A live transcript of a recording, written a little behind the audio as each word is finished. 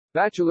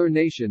Bachelor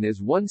Nation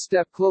is one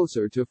step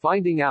closer to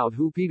finding out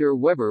who Peter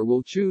Weber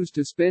will choose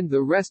to spend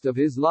the rest of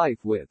his life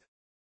with.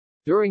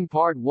 During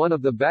part 1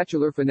 of the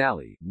Bachelor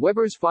finale,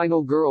 Weber's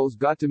final girls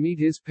got to meet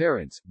his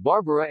parents,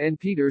 Barbara and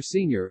Peter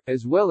Sr.,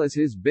 as well as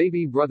his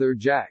baby brother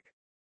Jack.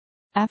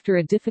 After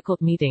a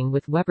difficult meeting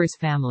with Weber's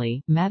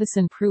family,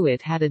 Madison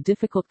Prewett had a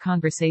difficult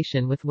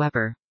conversation with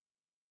Weber.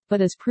 But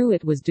as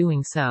Prewett was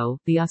doing so,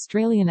 the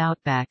Australian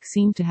outback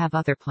seemed to have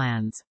other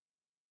plans.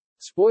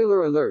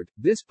 Spoiler alert,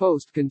 this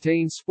post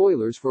contains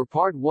spoilers for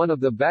part 1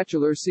 of the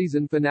Bachelor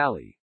season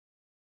finale.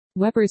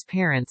 Weber's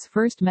parents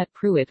first met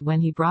Prewett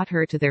when he brought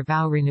her to their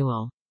vow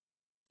renewal.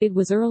 It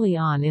was early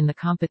on in the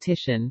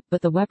competition,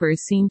 but the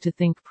Webers seemed to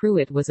think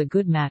Prewett was a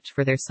good match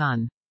for their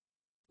son.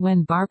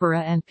 When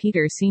Barbara and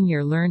Peter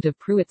Sr. learned of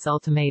Prewett's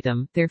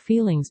ultimatum, their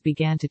feelings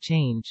began to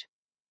change.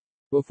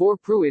 Before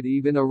Prewett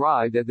even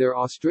arrived at their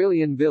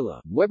Australian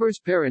villa, Weber's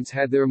parents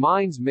had their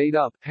minds made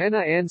up. Hannah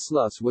Ann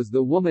Sluss was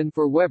the woman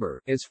for Weber,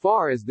 as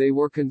far as they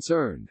were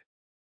concerned.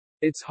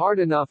 It's hard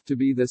enough to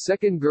be the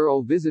second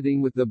girl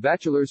visiting with the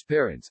Bachelor's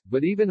parents,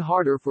 but even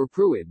harder for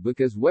Prewett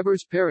because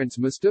Weber's parents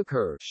mistook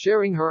her,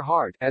 sharing her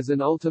heart, as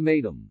an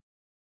ultimatum.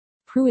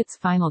 Prewett's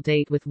final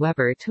date with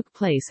Weber took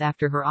place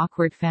after her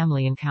awkward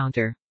family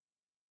encounter.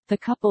 The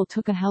couple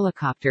took a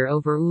helicopter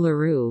over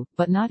Uluru,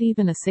 but not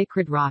even a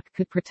sacred rock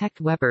could protect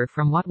Weber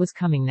from what was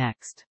coming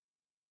next.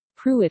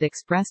 Prewett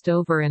expressed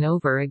over and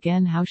over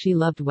again how she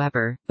loved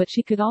Weber, but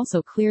she could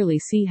also clearly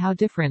see how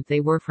different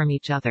they were from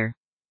each other.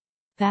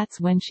 That's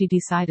when she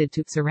decided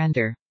to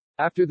surrender.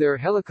 After their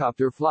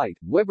helicopter flight,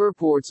 Weber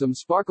poured some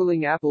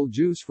sparkling apple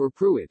juice for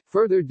Prewett,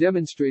 further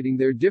demonstrating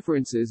their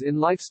differences in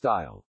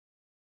lifestyle.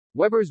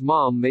 Weber's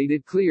mom made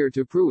it clear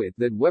to Prewett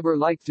that Weber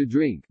liked to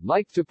drink,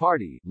 liked to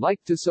party,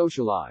 liked to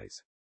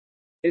socialize.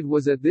 It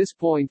was at this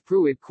point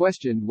Prewett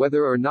questioned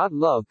whether or not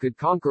love could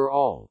conquer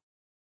all.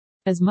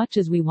 As much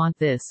as we want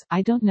this,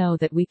 I don't know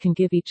that we can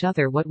give each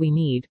other what we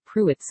need,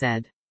 Prewett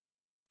said.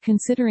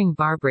 Considering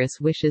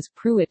Barbara's wishes,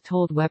 Prewett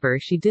told Weber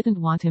she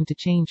didn't want him to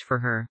change for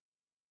her.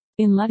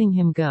 In letting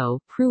him go,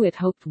 Prewett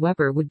hoped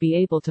Weber would be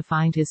able to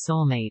find his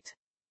soulmate.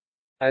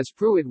 As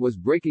Prewett was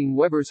breaking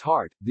Weber's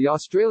heart, the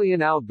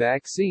Australian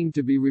outback seemed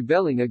to be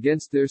rebelling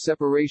against their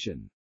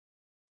separation.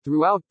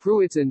 Throughout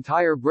Prewett's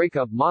entire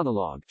breakup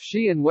monologue,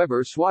 she and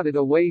Weber swatted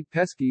away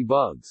pesky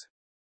bugs.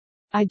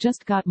 I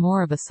just got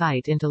more of a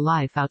sight into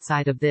life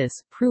outside of this,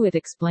 Prewett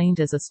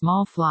explained as a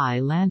small fly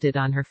landed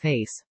on her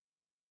face.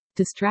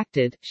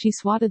 Distracted, she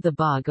swatted the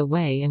bug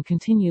away and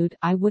continued,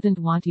 I wouldn't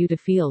want you to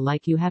feel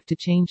like you have to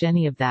change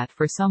any of that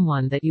for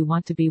someone that you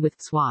want to be with,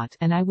 swat,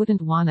 and I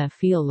wouldn't wanna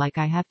feel like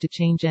I have to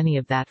change any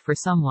of that for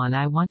someone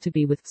I want to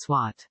be with,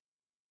 swat.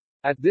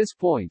 At this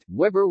point,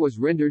 Weber was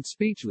rendered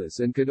speechless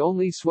and could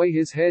only sway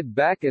his head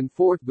back and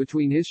forth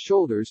between his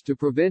shoulders to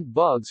prevent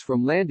bugs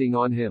from landing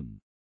on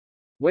him.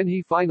 When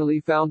he finally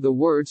found the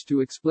words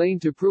to explain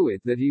to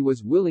Prewett that he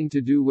was willing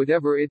to do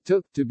whatever it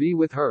took to be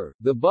with her,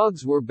 the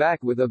bugs were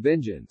back with a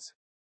vengeance.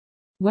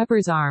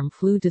 Weber's arm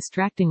flew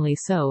distractingly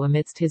so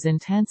amidst his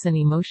intense and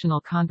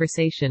emotional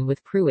conversation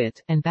with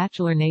Prewett, and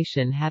Bachelor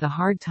Nation had a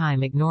hard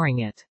time ignoring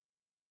it.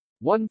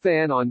 One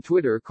fan on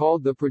Twitter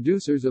called the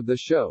producers of the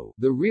show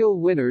the real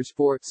winners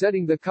for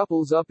setting the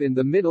couples up in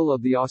the middle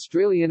of the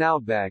Australian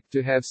outback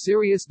to have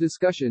serious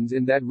discussions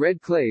in that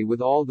red clay with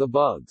all the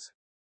bugs.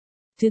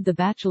 Did the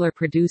Bachelor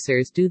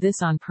producers do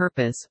this on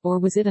purpose, or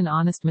was it an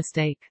honest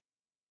mistake?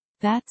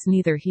 That's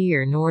neither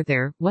here nor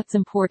there. What's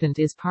important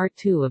is part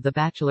 2 of the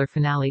Bachelor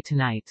finale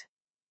tonight.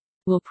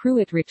 Will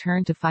Prewett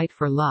return to fight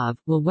for love,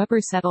 will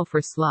Weber settle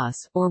for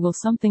Sluss, or will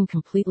something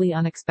completely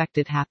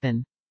unexpected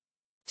happen?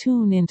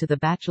 Tune into The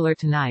Bachelor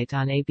tonight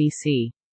on ABC.